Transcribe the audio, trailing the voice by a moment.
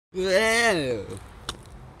Hello.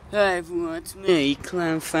 Hi everyone, it's me,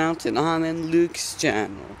 Clown Fountain. I'm in Luke's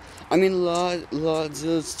channel. I'm in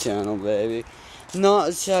Lord's channel, baby. Not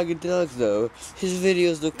Shagadelic though. His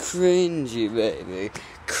videos look cringy, baby.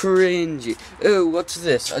 Cringy. Oh, what's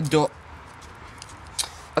this? A door.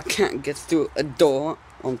 I can't get through a door.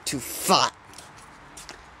 I'm too fat.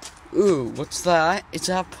 Ooh, what's that? Is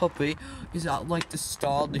that a puppy? Is that like the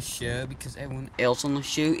star of the show because everyone else on the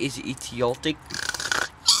show is idiotic?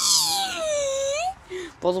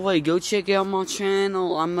 By the way, go check out my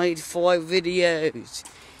channel. I made 5 videos.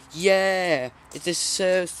 Yeah, it is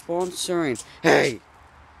so sponsoring. Hey!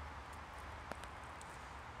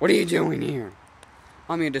 What are you doing here?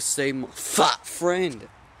 I'm here to save my fat friend.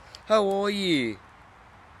 How are you?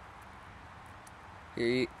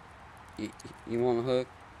 Here, you want a hug?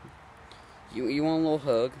 You want a little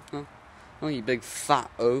hug? Huh? Oh, you big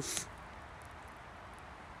fat oaf.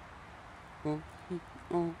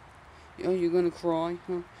 Oh, you're gonna cry,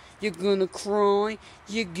 huh? You're gonna cry.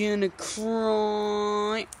 You're gonna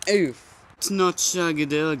cry. Oof. It's not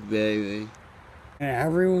Shagadelic, baby. And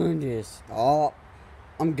everyone just, oh,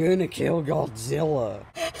 I'm gonna kill Godzilla.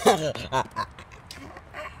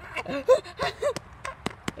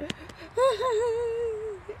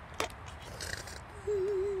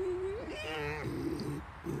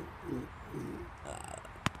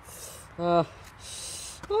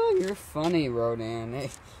 Oh, you're funny, Rodan.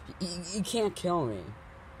 You can't kill me.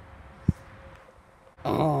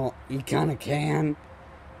 Oh, you kinda can.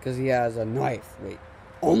 Because he has a knife. Wait.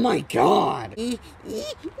 Oh my god!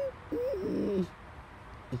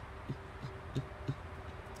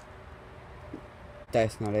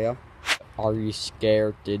 That's not it. Are you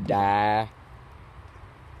scared to die?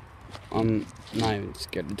 I'm not even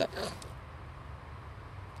scared to die.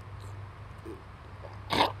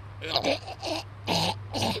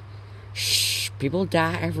 Shh, people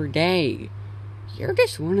die every day. You're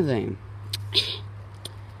just one of them.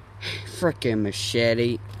 Frickin'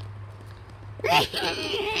 machete. I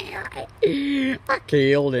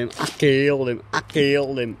killed him. I killed him. I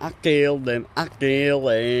killed him. I killed him. I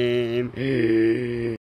killed him.